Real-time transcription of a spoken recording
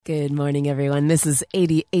Good morning, everyone. This is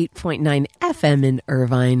 88.9 FM in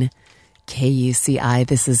Irvine, KUCI.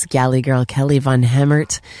 This is Galley Girl Kelly Von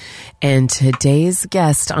Hemmert. And today's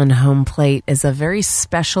guest on Home Plate is a very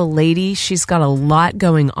special lady. She's got a lot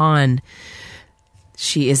going on.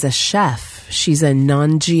 She is a chef. She's a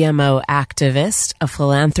non-GMO activist, a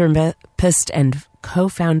philanthropist, and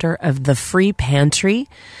co-founder of The Free Pantry,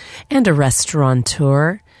 and a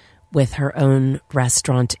restaurateur with her own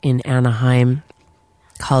restaurant in Anaheim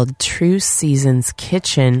called True Seasons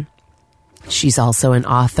Kitchen. She's also an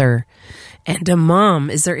author and a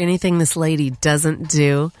mom. Is there anything this lady doesn't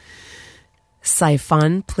do?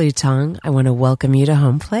 Saifon Plewtong, I want to welcome you to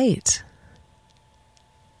Home Plate.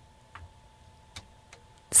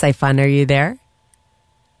 Saifon, are you there?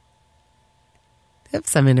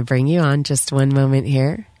 Oops, I'm going to bring you on. Just one moment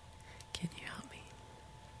here. Can you help me?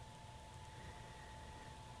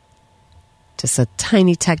 Just a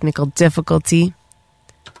tiny technical difficulty.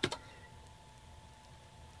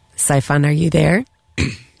 Saifon, are you there?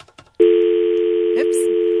 Oops.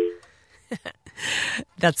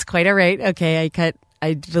 That's quite all right. Okay,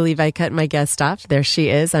 I believe I cut my guest off. There she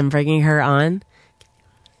is. I'm bringing her on.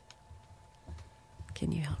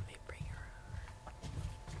 Can you help me bring her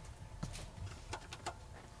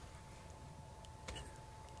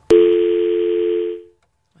on?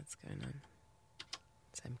 What's going on?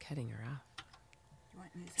 So I'm cutting her off.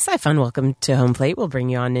 Saifon, welcome to Home Plate. We'll bring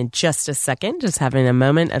you on in just a second. Just having a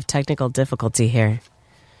moment of technical difficulty here.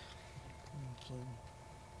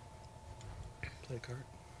 Play a card.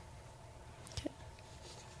 Okay.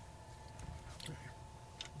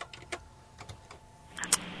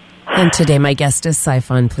 And today my guest is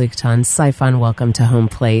Saifon Plewtong. Saifon, welcome to Home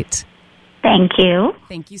Plate. Thank you.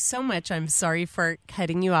 Thank you so much. I'm sorry for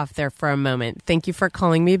cutting you off there for a moment. Thank you for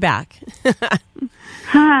calling me back.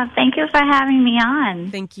 Thank you for having me on.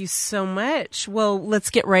 Thank you so much. Well, let's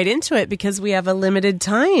get right into it because we have a limited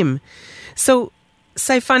time. So,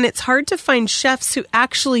 Saifon, it's hard to find chefs who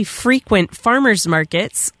actually frequent farmers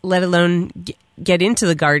markets, let alone get into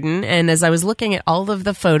the garden. And as I was looking at all of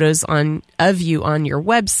the photos of you on your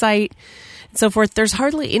website and so forth, there's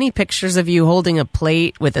hardly any pictures of you holding a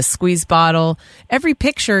plate with a squeeze bottle. Every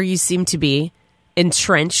picture you seem to be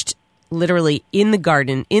entrenched literally in the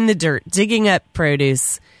garden, in the dirt, digging up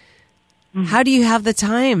produce. How do you have the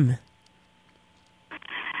time?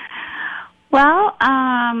 Well,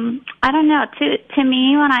 I don't know. To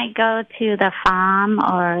me, when I go to the farm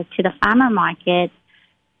or to the farmer market,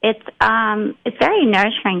 it's very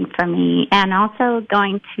nurturing for me. And also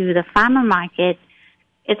going to the farmer market,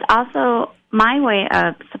 it's also my way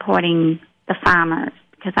of supporting the farmers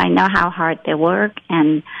because I know how hard they work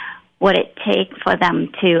and what it takes for them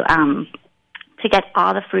to get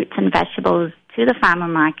all the fruits and vegetables to the farmer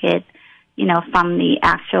market, you know, from the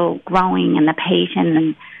actual growing and the patience,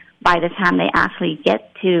 and by the time they actually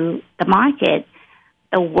get to the market,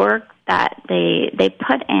 the work that they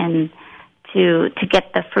put in to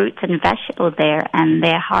get the fruits and vegetables there, and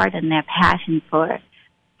their heart and their passion for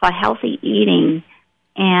healthy eating,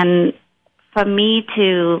 and for me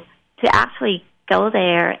to actually go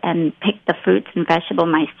there and pick the fruits and vegetables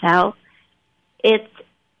myself, it's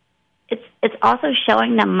also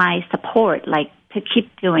showing them my support, like to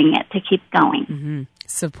keep doing it, to keep going. Mm-hmm.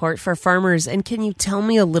 Support for farmers. And can you tell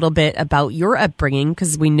me a little bit about your upbringing?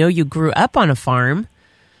 Because we know you grew up on a farm.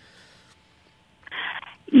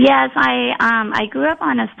 Yes, I grew up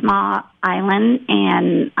on a small island,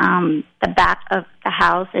 and the back of the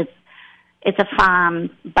house it's a farm,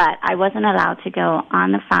 but I wasn't allowed to go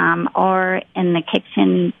on the farm or in the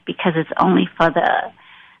kitchen because it's only for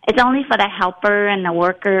the helper and the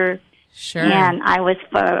worker. Sure. And I was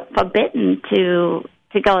forbidden to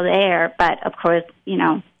go there. But of course, you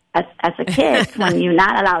know, as a kid, when you're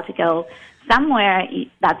not allowed to go somewhere,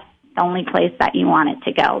 that's the only place that you wanted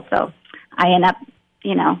to go. So I ended up,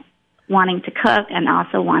 you know, wanting to cook and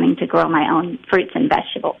also wanting to grow my own fruits and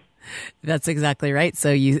vegetables. That's exactly right.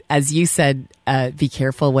 So as you said, be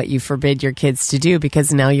careful what you forbid your kids to do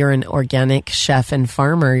because now you're an organic chef and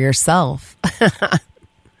farmer yourself.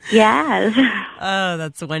 Yes. Oh,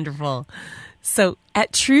 that's wonderful. So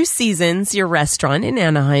at True Seasons, your restaurant in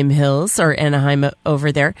Anaheim Hills or Anaheim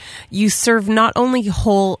over there, you serve not only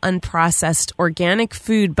whole, unprocessed organic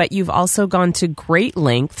food, but you've also gone to great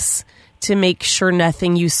lengths to make sure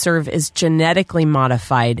nothing you serve is genetically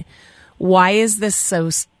modified. Why is this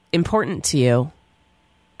so important to you?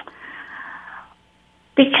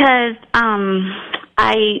 Because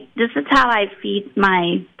this is how I feed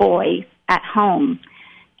my boys at home.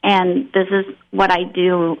 And this is what I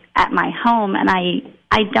do at my home, and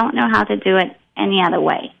I don't know how to do it any other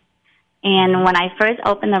way. And when I first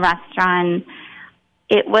opened the restaurant,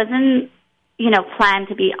 it wasn't, planned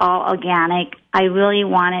to be all organic. I really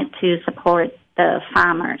wanted to support the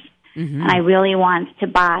farmers. Mm-hmm. And I really wanted to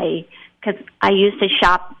buy, because I used to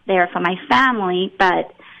shop there for my family,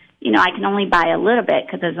 but, I can only buy a little bit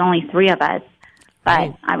because there's only 3 of us.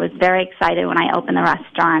 But I was very excited when I opened the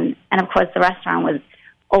restaurant. And, of course, the restaurant was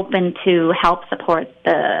open to help support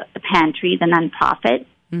the pantry, the nonprofit.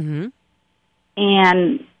 Mm-hmm.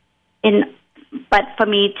 But for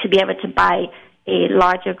me to be able to buy a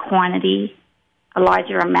larger quantity, a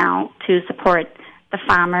larger amount to support the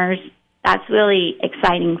farmers, that's really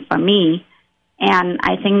exciting for me. And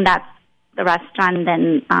I think that's the restaurant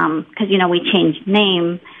then, because, we changed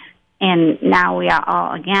name, and now we are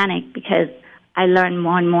all organic because I learned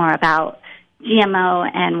more and more about GMO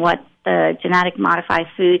and what the genetic modified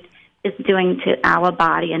food is doing to our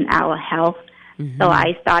body and our health. Mm-hmm. So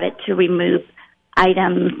I started to remove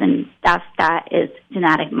items and stuff that is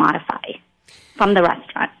genetic modified from the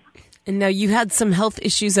restaurant. And now you had some health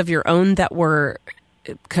issues of your own that were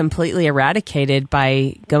completely eradicated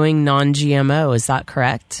by going non-GMO. Is that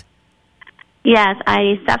correct? Yes,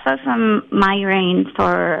 I suffer from migraines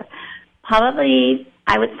for probably,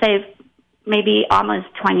 I would say, maybe almost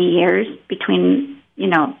 20 years, between,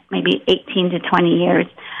 maybe 18 to 20 years.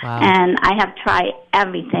 Wow. And I have tried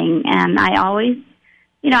everything, and I always,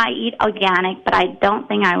 I eat organic, but I don't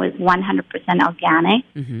think I was 100% organic.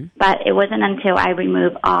 Mm-hmm. But it wasn't until I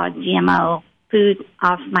removed all GMO food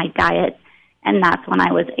off my diet, and that's when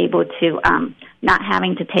I was able to not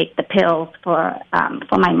having to take the pills for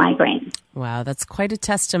my migraine. Wow, that's quite a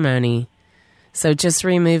testimony. So just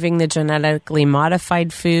removing the genetically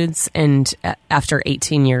modified foods, and after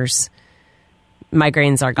 18 years,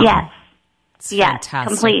 migraines are gone. Yes. It's yes,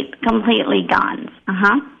 fantastic. Completely gone.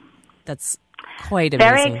 Uh-huh. That's quite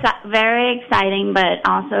amazing. Very exciting, but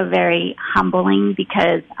also very humbling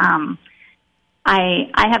because I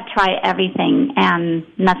have tried everything and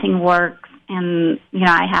nothing works. And,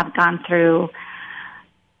 I have gone through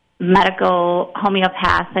medical,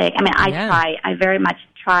 homeopathic. I very much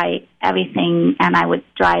try everything, and I would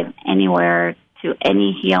drive anywhere to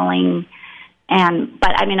any healing.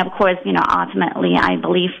 But of course, ultimately, I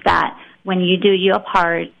believe that when you do your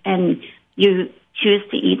part and you choose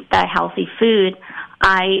to eat the healthy food,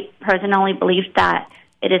 I personally believe that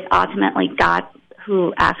it is ultimately God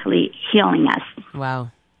who actually healing us.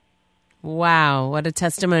 Wow, what a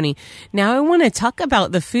testimony. Now I want to talk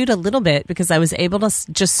about the food a little bit because I was able to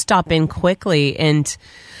just stop in quickly, and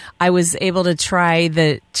I was able to try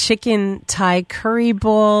the chicken Thai curry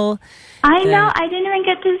bowl. I know. I didn't even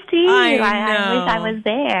get to see you. I wish I was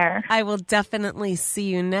there. I will definitely see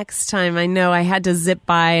you next time. I know I had to zip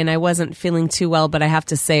by and I wasn't feeling too well, but I have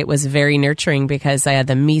to say it was very nurturing because I had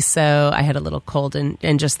the miso, I had a little cold,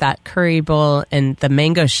 and just that curry bowl and the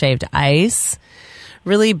mango shaved ice.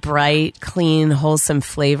 Really bright, clean, wholesome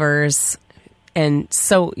flavors. And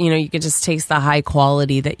so, you could just taste the high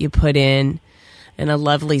quality that you put in, and a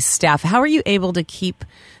lovely staff. How are you able to keep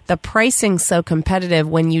the pricing so competitive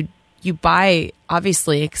when you buy,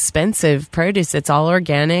 obviously, expensive produce? It's all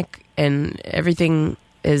organic and everything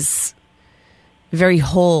is very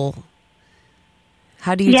whole.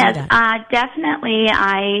 How do you do that? Yes, definitely.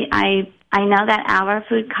 I know that our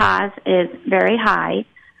food cost is very high.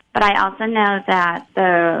 But I also know that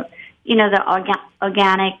the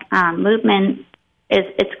organic movement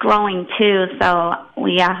it's growing too. So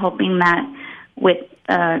we are hoping that with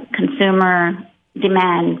consumer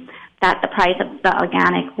demand, that the price of the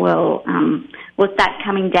organic will start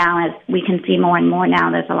coming down as we can see more and more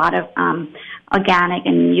now. There's a lot of organic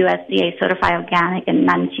and USDA certified organic and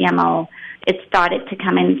non-GMO. It started to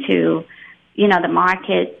come into the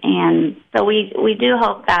market, and so we do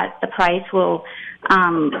hope that the price will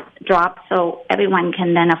drop so everyone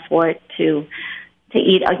can then afford to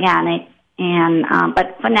eat organic. And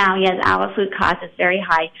but for now, yes, our food cost is very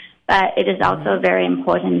high, but it is also very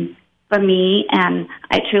important for me. And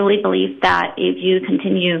I truly believe that if you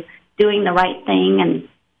continue doing the right thing and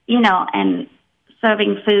and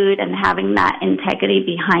serving food and having that integrity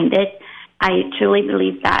behind it, I truly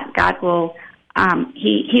believe that God will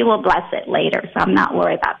he will bless it later. So I'm not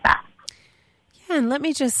worried about that. And let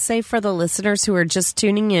me just say for the listeners who are just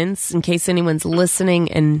tuning in case anyone's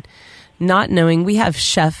listening and not knowing, we have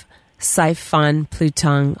Chef Saifon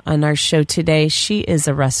Plewtong on our show today. She is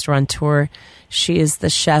a restaurateur. She is the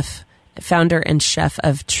founder and chef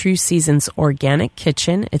of True Seasons Organic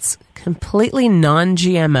Kitchen. It's completely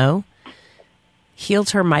non-GMO. Healed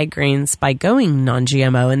her migraines by going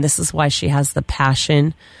non-GMO, and this is why she has the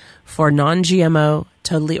passion for non-GMO,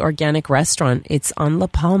 totally organic restaurant. It's on La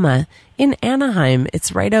Palma in Anaheim.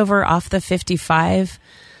 It's right over off the 55,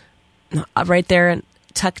 right there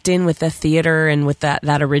tucked in with the theater and with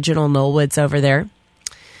that original Knollwoods over there.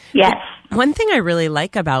 Yes. One thing I really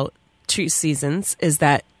like about True Seasons is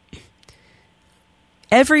that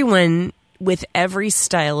everyone with every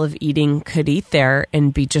style of eating could eat there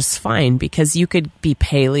and be just fine, because you could be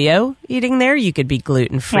paleo eating there, you could be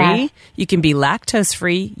gluten-free, you can be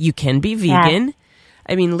lactose-free, you can be vegan.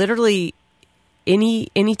 I mean, literally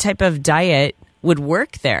any type of diet would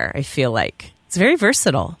work there, I feel like. It's very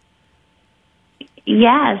versatile.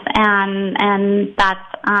 Yes, and that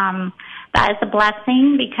is a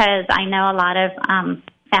blessing, because I know a lot of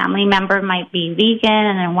family member might be vegan,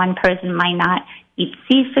 and then one person might not eat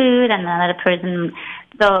seafood, and another person,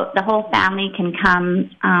 so the whole family can come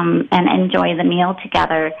and enjoy the meal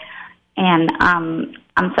together. And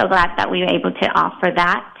I'm so glad that we were able to offer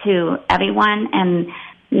that to everyone, and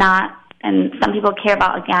some people care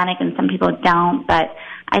about organic and some people don't, but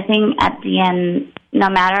I think at the end, no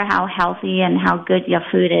matter how healthy and how good your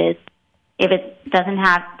food is, if it doesn't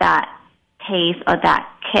have that taste or that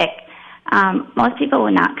kick, most people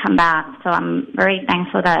will not come back. So I'm very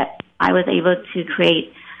thankful that I was able to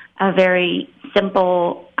create a very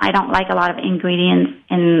simple, I don't like a lot of ingredients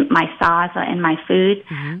in my sauce or in my food,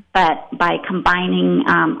 but by combining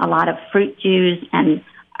a lot of fruit juice and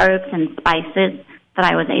herbs and spices, that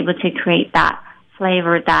I was able to create that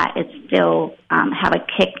flavor that it still have a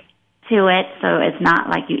kick to it. So it's not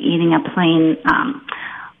like you're eating a plain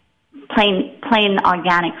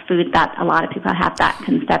organic food, that a lot of people have that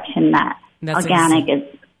conception that organic is,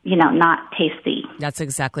 not tasty. That's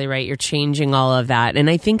exactly right. You're changing all of that. And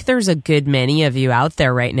I think there's a good many of you out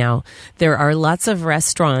there right now. There are lots of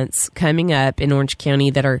restaurants coming up in Orange County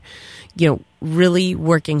that are, really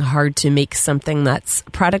working hard to make something a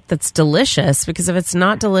product that's delicious, because if it's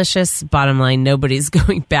not delicious, bottom line, nobody's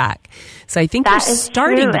going back. So I think that you're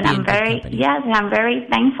starting true, to be and in good company. Yes, and I'm very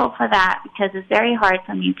thankful for that, because it's very hard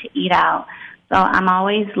for me to eat out. So I'm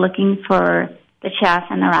always looking for the chef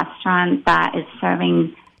in the restaurant that is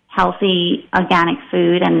serving healthy organic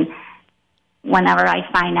food, and whenever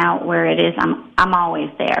I find out where it is, I'm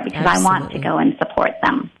always there, because I want to go and support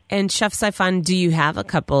them. And Chef Saifon, do you have a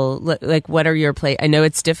couple, like what are your I know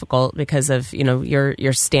it's difficult because of,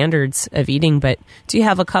 your standards of eating, but do you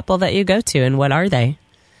have a couple that you go to, and what are they?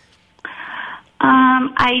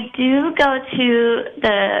 I do go to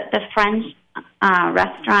the French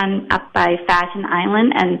restaurant up by Fashion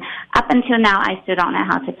Island, and up until now I still don't know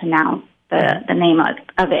how to pronounce the name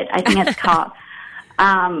of it. I think it's called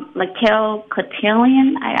Le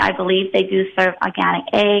Cotillion. I believe they do serve organic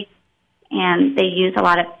eggs, and they use a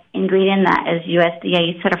lot of ingredient that is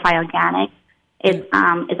USDA certified organic. It's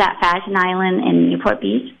at Fashion Island in Newport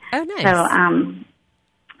Beach. Oh, nice. So,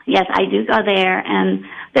 yes, I do go there, and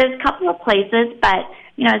there's a couple of places, but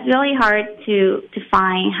it's really hard to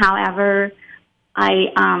find. However,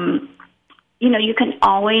 you can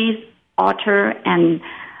always alter and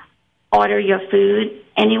order your food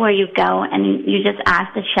anywhere you go, and you just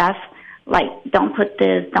ask the chef, don't put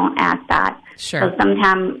this, don't add that. Sure. So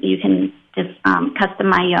sometimes you can just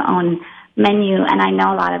customize your own menu, and I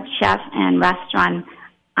know a lot of chefs and restaurants,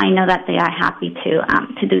 I know that they are happy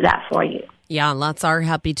to do that for you. Yeah, lots are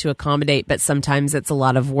happy to accommodate, but sometimes it's a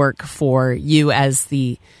lot of work for you as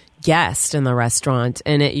the guest in the restaurant.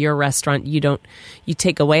 And at your restaurant, you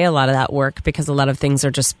take away a lot of that work, because a lot of things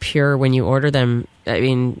are just pure when you order them. I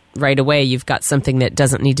mean, right away, you've got something that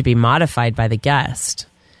doesn't need to be modified by the guest,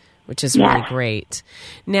 which is really great.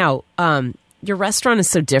 Now, your restaurant is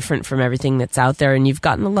so different from everything that's out there, and you've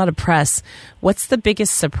gotten a lot of press. What's the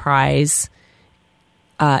biggest surprise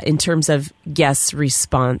in terms of guests'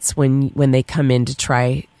 response when they come in to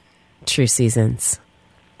try True Seasons?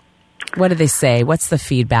 What do they say? What's the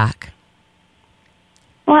feedback?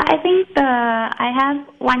 Well, I think I have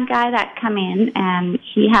one guy that come in, and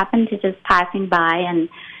he happened to just passing by, and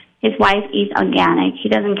his wife eats organic. He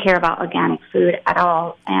doesn't care about organic food at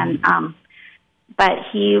all, and but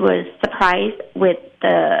he was surprised with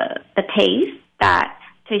the taste. That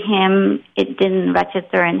to him, it didn't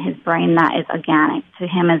register in his brain that it's organic. To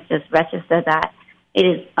him, it's just registered that it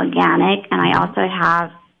is organic. And I also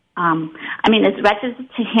have, it's registered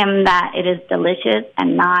to him that it is delicious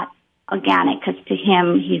and not organic, because to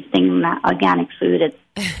him, he's thinking that organic food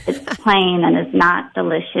is plain and it's not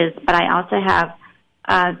delicious. But I also have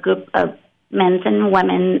a group of men and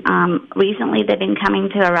women. Recently, they've been coming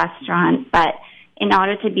to a restaurant, but in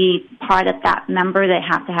order to be part of that member, they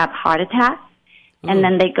have to have heart attack. And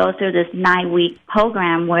then they go through this 9-week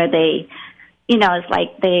program where they, it's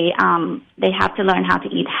like they have to learn how to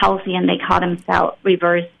eat healthy, and they call themselves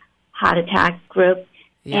reverse heart attack group.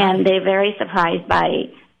 Yeah. And they're very surprised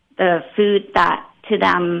by the food that to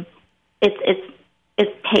them it's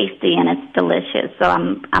it's tasty and it's delicious. So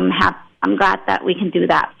I'm glad that we can do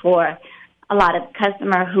that for a lot of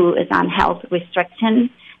customer who is on health restriction,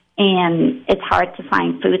 and it's hard to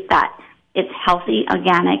find food that it's healthy,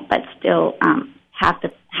 organic, but still have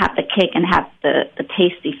the kick and have the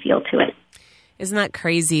tasty feel to it. Isn't that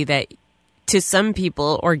crazy that to some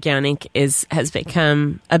people organic has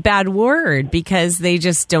become a bad word because they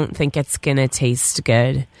just don't think it's going to taste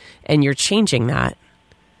good, and you're changing that?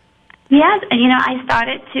 Yes, I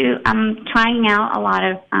started to trying out a lot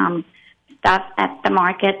of stuff at the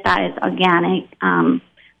market that is organic.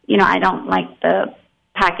 I don't like the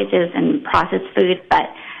packages and processed food, but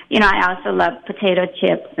I also love potato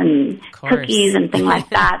chips and cookies and things like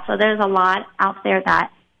that. So there's a lot out there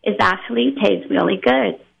that is actually tastes really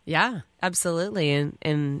good. Yeah, absolutely,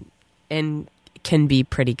 and can be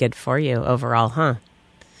pretty good for you overall, huh?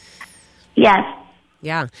 Yes.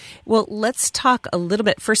 Yeah. Well, let's talk a little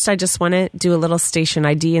bit. First, I just want to do a little station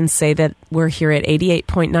ID and say that we're here at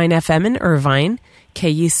 88.9 FM in Irvine,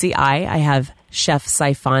 KUCI. I have Chef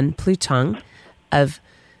Saifon Plewtong of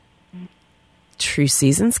True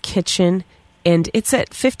Seasons Kitchen, and it's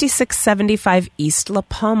at 5675 East La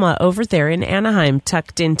Palma over there in Anaheim,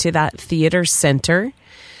 tucked into that theater center.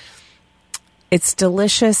 It's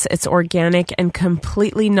delicious, it's organic, and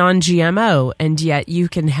completely non-GMO, and yet you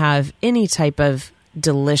can have any type of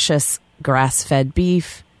delicious grass-fed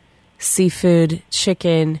beef, seafood,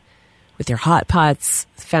 chicken, with your hot pots.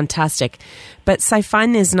 Fantastic. But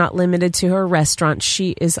Saifon is not limited to her restaurant.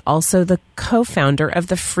 She is also the co-founder of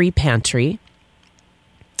the Free Pantry,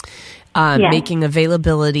 making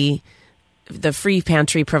availability. The Free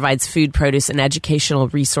Pantry provides food, produce, and educational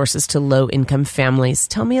resources to low-income families.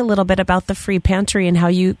 Tell me a little bit about the Free Pantry and how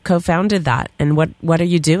you co-founded that, and what are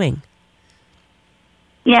you doing?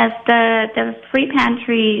 Yes, the Free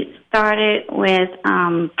Pantry started with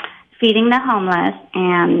feeding the homeless,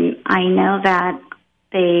 and I know that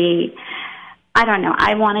I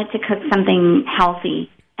wanted to cook something healthy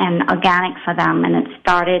and organic for them, and it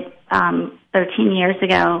started 13 years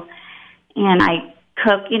ago, and I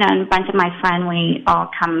cook, and a bunch of my friends, we all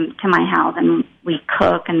come to my house and we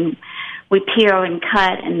cook and we peel and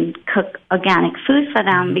cut and cook organic food for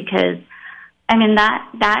them because,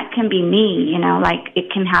 that can be me, it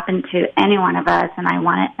can happen to any one of us, and I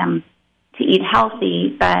wanted them to eat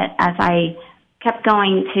healthy. But as I kept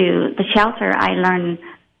going to the shelter, I learned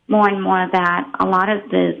more and more that a lot of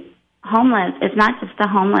the homeless, it's not just the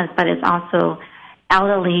homeless, but it's also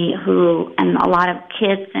elderly and a lot of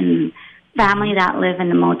kids and family that live in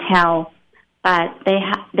the motel, but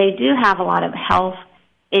they do have a lot of health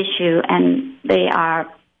issue, and a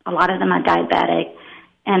lot of them are diabetic,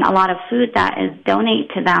 and a lot of food that is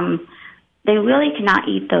donated to them, they really cannot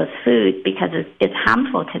eat those foods because it's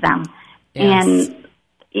harmful to them. Yes. And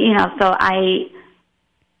so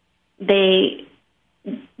they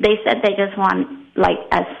said they just want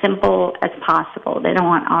as simple as possible. They don't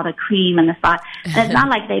want all the cream and the sauce. And it's not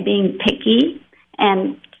like they're being picky,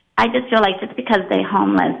 and I just feel like just because they're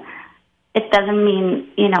homeless, it doesn't mean,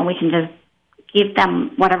 we can just give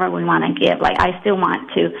them whatever we want to give. I still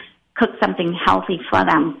want to cook something healthy for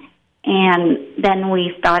them. And then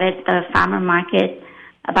we started the farmer market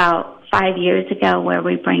about 5 years ago, where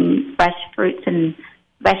we bring fresh fruits and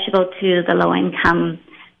vegetables to the low-income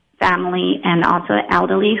family and also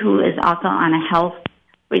elderly who is also on a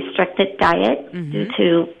health-restricted diet due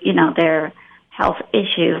to, their health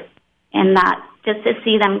issues. And that just to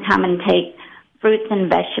see them come and take fruits and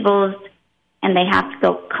vegetables, and they have to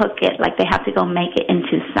go cook it, they have to go make it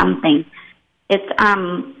into something. It's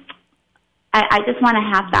I just want to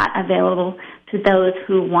have that available to those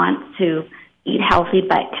who want to eat healthy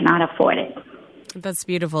but cannot afford it. That's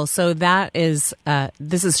beautiful. So that is,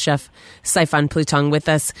 this is Chef Saifon Plewtong with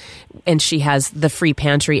us, and she has the Free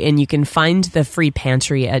Pantry, and you can find the Free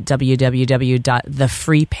Pantry at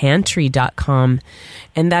www.thefreepantry.com.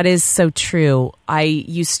 And that is so true. I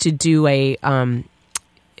used to do a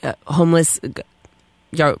homeless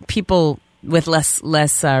people with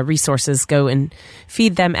less resources, go and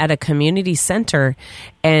feed them at a community center.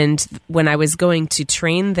 And when I was going to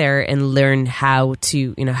train there and learn how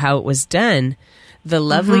to, how it was done, the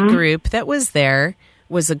lovely group that was there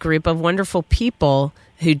was a group of wonderful people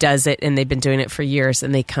who does it, and they've been doing it for years,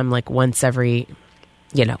 and they come once every,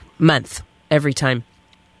 month, every time.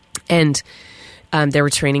 And they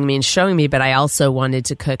were training me and showing me, but I also wanted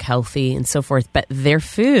to cook healthy and so forth. But their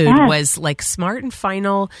food was Smart and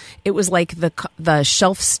Final. It was the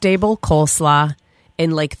shelf-stable coleslaw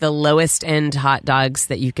and the lowest end hot dogs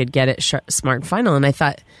that you could get at Smart and Final. And I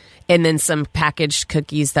thought, and then some packaged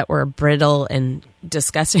cookies that were brittle and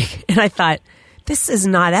disgusting. And I thought, this is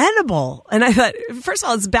not edible. And I thought, first of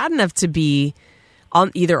all, it's bad enough to be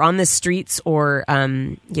either on the streets or,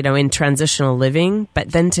 in transitional living,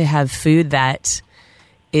 but then to have food that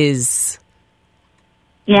is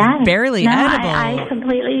barely edible. I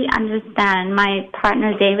completely understand. My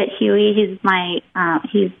partner, David Huey, he's my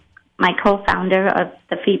co-founder of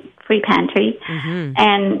the Free Pantry. Mm-hmm.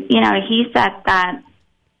 And, he said that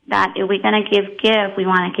if we're going to give, we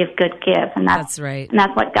want to give good gifts. And that's right. And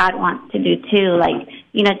that's what God wants to do, too. Like,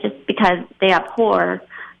 just because they are poor,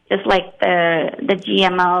 just like the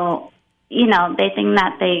GMO, they think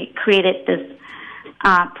that they created this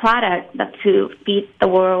product that to feed the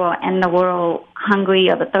world or end the world hungry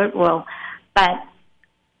or the third world. But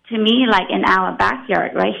to me, like in our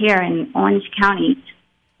backyard right here in Orange County,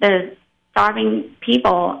 there's starving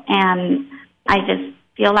people, and I just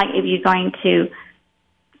feel like if you're going to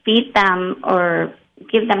feed them or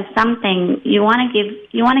give them something, you want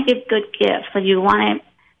to give good gifts. So you want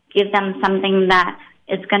to give them something that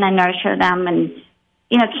is going to nurture them and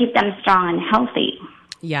keep them strong and healthy.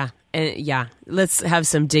 Yeah. Let's have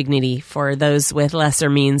some dignity for those with lesser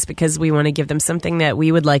means, because we want to give them something that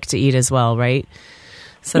we would like to eat as well, right?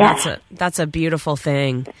 So yes. That's a beautiful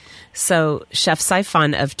thing. So Chef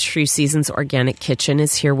Saifon of True Seasons Organic Kitchen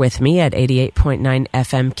is here with me at 88.9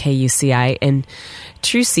 FM KUCI, and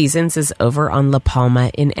True Seasons is over on La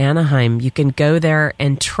Palma in Anaheim. You can go there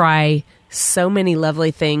and try so many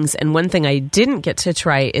lovely things, and one thing I didn't get to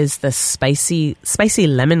try is the spicy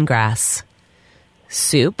lemongrass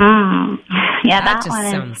soup. Yeah, that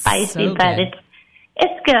one is spicy, so but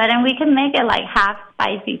it's good, and we can make it like half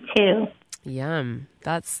spicy too. Yum.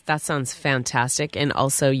 That sounds fantastic. And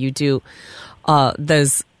also you do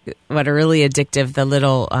those what are really addictive, the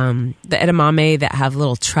little the edamame that have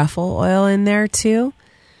little truffle oil in there too.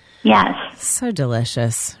 Yes. So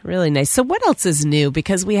delicious. Really nice. So what else is new?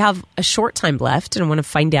 Because we have a short time left and I want to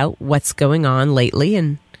find out what's going on lately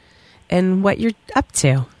and what you're up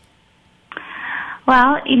to.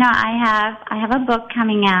 Well, I have a book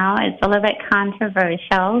coming out. It's a little bit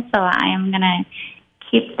controversial, so I am going to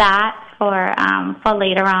keep that for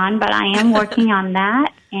later on. But I am working on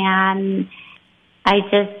that, and I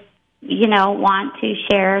just, want to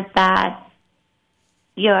share that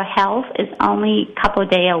your health is only a couple of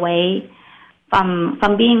days away from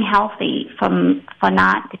being healthy, for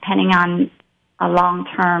not depending on a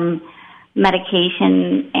long-term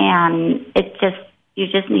medication, and you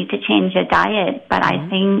just need to change your diet. But I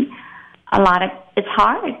think it's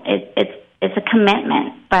hard. It's a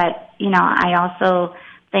commitment, but I also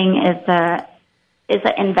think it's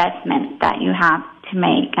an investment that you have to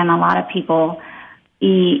make, and a lot of people,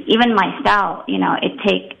 even myself,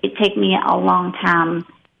 it take me a long time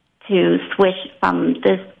to switch from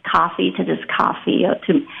this coffee to this coffee, or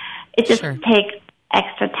it just takes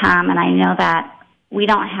extra time, and I know that we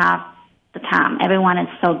don't have the time. Everyone is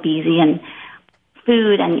so busy, and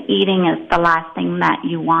food and eating is the last thing that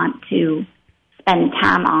you want to spend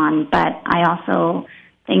time on. But I also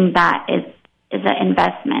think that is an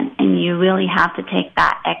investment, and you really have to take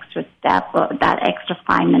that extra step or that extra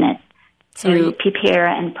 5 minutes to prepare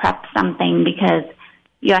and prep something, because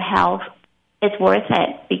your health is worth it.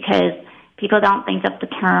 Because people don't think of the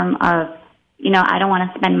term of, I don't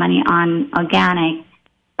want to spend money on organic,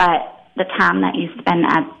 but the time that you spend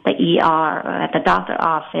at the ER or at the doctor's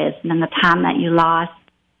office, and then the time that you lost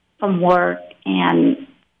from work, and,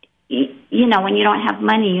 when you don't have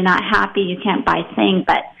money, you're not happy, you can't buy things,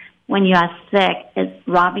 but when you are sick, it's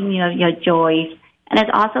robbing you of your joys, and it's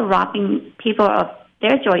also robbing people of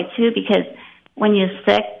their joy too, because when you're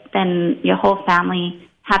sick, then your whole family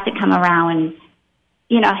have to come around and,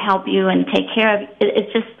 help you and take care of it.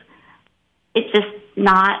 It's just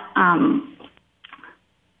not,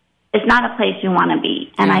 it's not a place you want to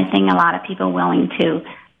be. And I think a lot of people are willing to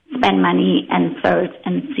spend money and search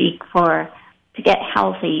and seek to get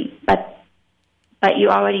healthy, but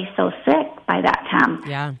you're already so sick by that time.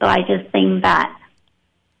 Yeah. So I just think that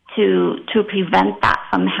to prevent that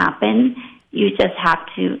from happening, you just have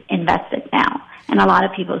to invest it now. And a lot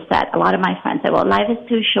of my friends said, well, life is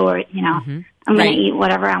too short, I'm going to eat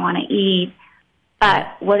whatever I want to eat.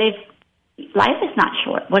 But what if life is not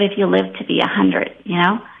short? What if you live to be 100,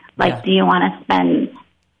 do you want to spend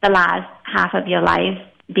the last half of your life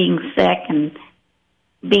being sick and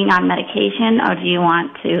being on medication, or do you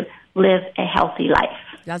want to live a healthy life?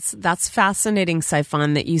 That's fascinating,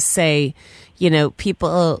 Saifon, that you say,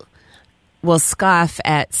 people will scoff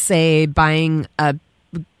at, say, buying a,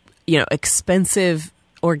 expensive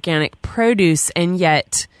organic produce, and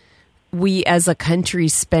yet we as a country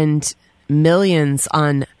spend millions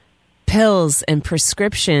on pills and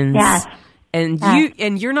prescriptions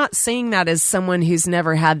And you're not saying that as someone who's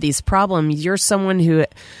never had these problems. You're someone who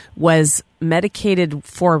was medicated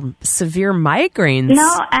for severe migraines.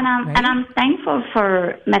 No, and I'm thankful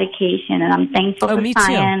for medication, and I'm thankful for me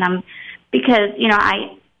science. too. Because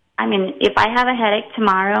I mean, if I have a headache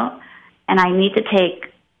tomorrow and I need to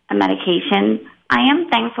take a medication, I am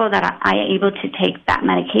thankful that I am able to take that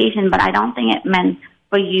medication. But I don't think it meant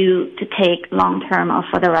for you to take long term or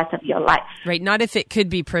for the rest of your life. Right. Not if it could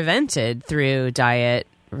be prevented through diet,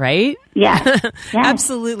 right? Yeah. Yes.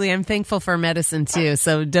 Absolutely. I'm thankful for medicine too.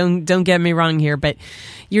 So don't get me wrong here, but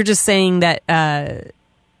you're just saying that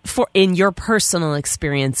in your personal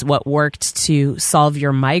experience, what worked to solve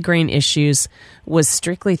your migraine issues was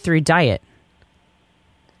strictly through diet.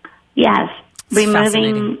 Yes. It's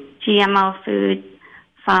removing GMO food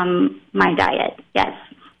from my diet. Yes.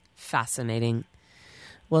 Fascinating.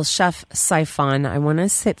 Well, Chef Saifon, I want to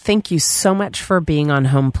say thank you so much for being on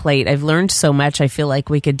Home Plate. I've learned so much. I feel like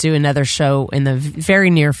we could do another show in the very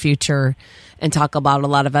near future and talk about a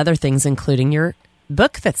lot of other things, including your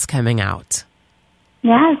book that's coming out.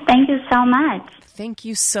 Yes, thank you so much. Thank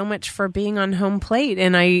you so much for being on Home Plate.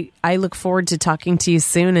 And I look forward to talking to you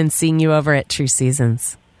soon and seeing you over at True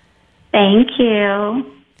Seasons. Thank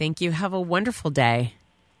you. Thank you. Have a wonderful day.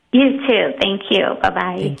 You too. Thank you.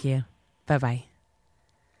 Bye-bye. Thank you. Bye-bye.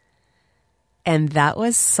 And that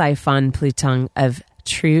was Saifon Plewtong of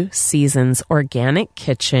True Seasons Organic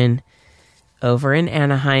Kitchen over in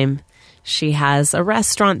Anaheim. She has a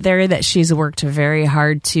restaurant there that she's worked very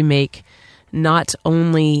hard to make not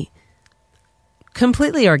only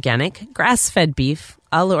completely organic, grass-fed beef,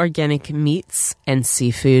 all organic meats and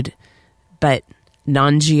seafood, but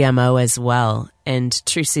non-GMO as well. And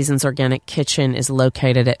True Seasons Organic Kitchen is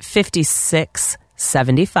located at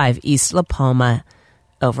 5675 East La Palma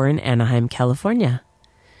over in Anaheim, California.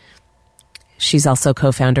 She's also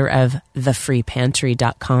co-founder of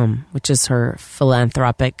thefreepantry.com, which is her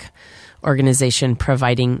philanthropic organization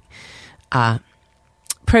providing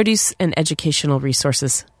produce and educational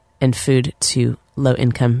resources and food to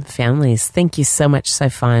low-income families. Thank you so much,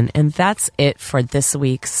 Saifon. And that's it for this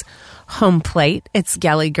week's Home Plate. It's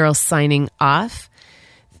Galley Girl signing off.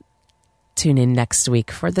 Tune in next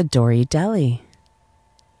week for the Dory Deli.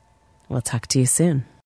 We'll talk to you soon.